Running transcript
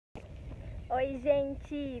Oi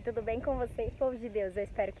gente, tudo bem com vocês, povo de Deus? Eu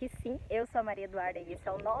espero que sim. Eu sou a Maria Eduarda e esse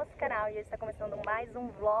é o nosso canal e hoje está começando mais um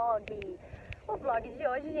vlog. O vlog de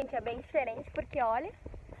hoje, gente, é bem diferente porque, olha,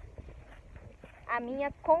 a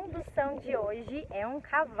minha condução de hoje é um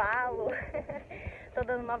cavalo. Tô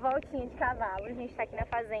dando uma voltinha de cavalo, a gente tá aqui na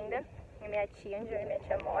fazenda, minha tia, onde eu e minha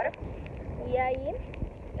tia mora. E aí,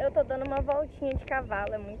 eu tô dando uma voltinha de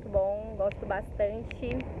cavalo, é muito bom, gosto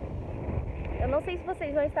bastante. Eu não sei se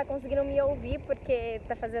vocês vão estar conseguindo me ouvir porque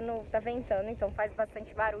tá ventando, então faz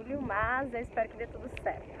bastante barulho, mas eu espero que dê tudo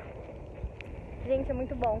certo. Gente, é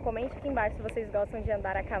muito bom. Comente aqui embaixo se vocês gostam de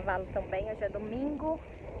andar a cavalo também. Hoje é domingo.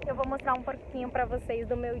 Eu vou mostrar um pouquinho pra vocês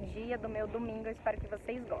do meu dia, do meu domingo. Eu espero que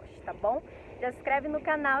vocês gostem, tá bom? Já se inscreve no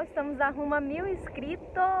canal, estamos a rumo a 1000 inscritos.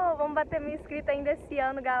 Vamos bater 1000 inscritos ainda esse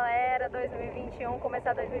ano, galera. 2021,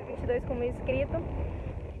 começar 2022 com 1000 inscritos.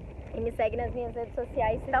 E me segue nas minhas redes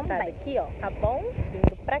sociais também. Aqui, ó, tá bom?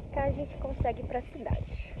 Vindo pra cá a gente consegue ir pra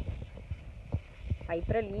cidade. Aí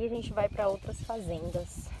pra ali a gente vai pra outras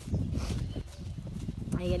fazendas.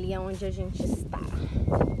 Aí ali é onde a gente está.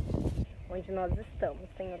 Onde nós estamos.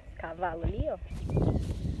 Tem outros cavalos ali, ó.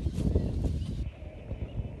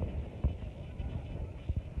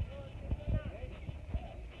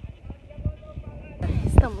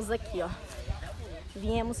 Estamos aqui, ó.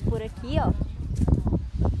 Viemos por aqui, ó.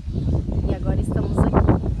 E agora estamos aqui.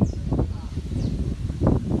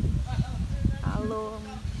 Alô.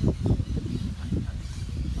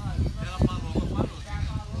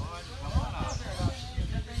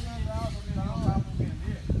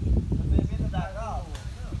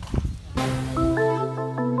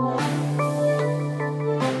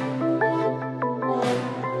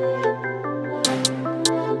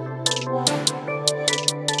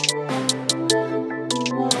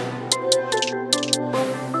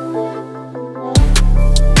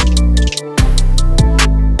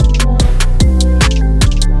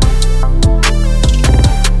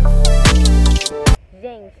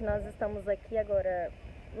 Nós estamos aqui agora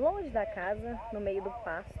longe da casa, no meio do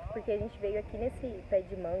pasto, porque a gente veio aqui nesse pé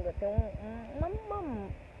de manga. Tem uma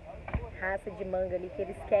raça de manga ali que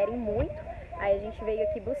eles querem muito, aí a gente veio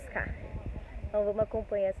aqui buscar. Então vamos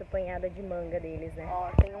acompanhar essa apanhada de manga deles, né? Ó,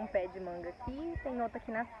 tem um pé de manga aqui e tem outro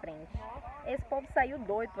aqui na frente. Esse povo saiu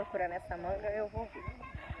doido procurando essa manga, eu vou ver.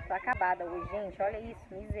 Tô acabada hoje, gente, olha isso,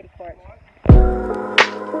 misericórdia.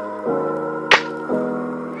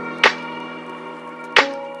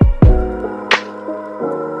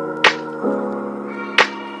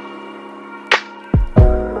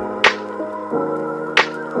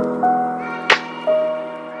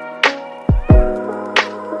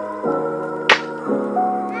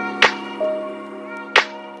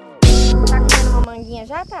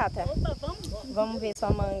 Já, Tata? Opa, vamos ver sua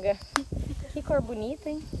manga. Que cor bonita,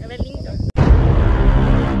 hein? Ela é linda.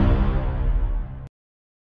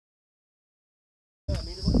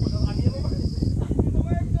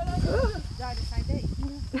 Jorge, sai daí.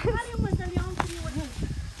 Olha o manzalião frio ali.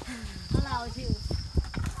 Olha lá, o Gil.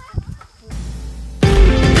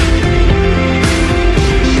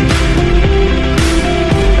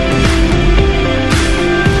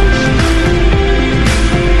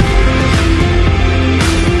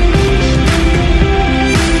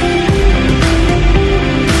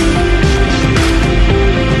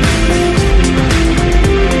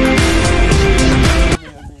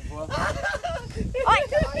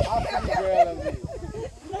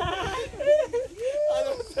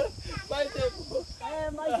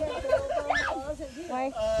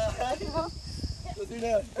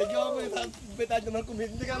 Peguei uma metade da manga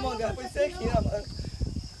comigo, não tem aquela manga, foi sequinha a manga.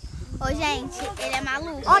 Ô gente, ele é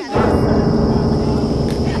maluco. Olha!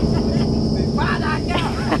 Para,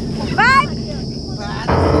 vai!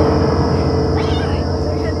 Para!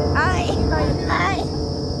 Ai! Ai!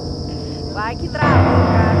 Vai que trava,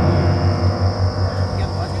 cara. E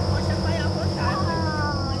agora você pode apanhar à vontade.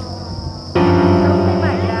 Não tem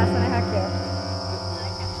mais graça, né, Raquel?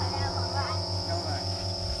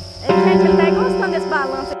 Gente, ele tá gostando desse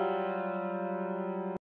balanço.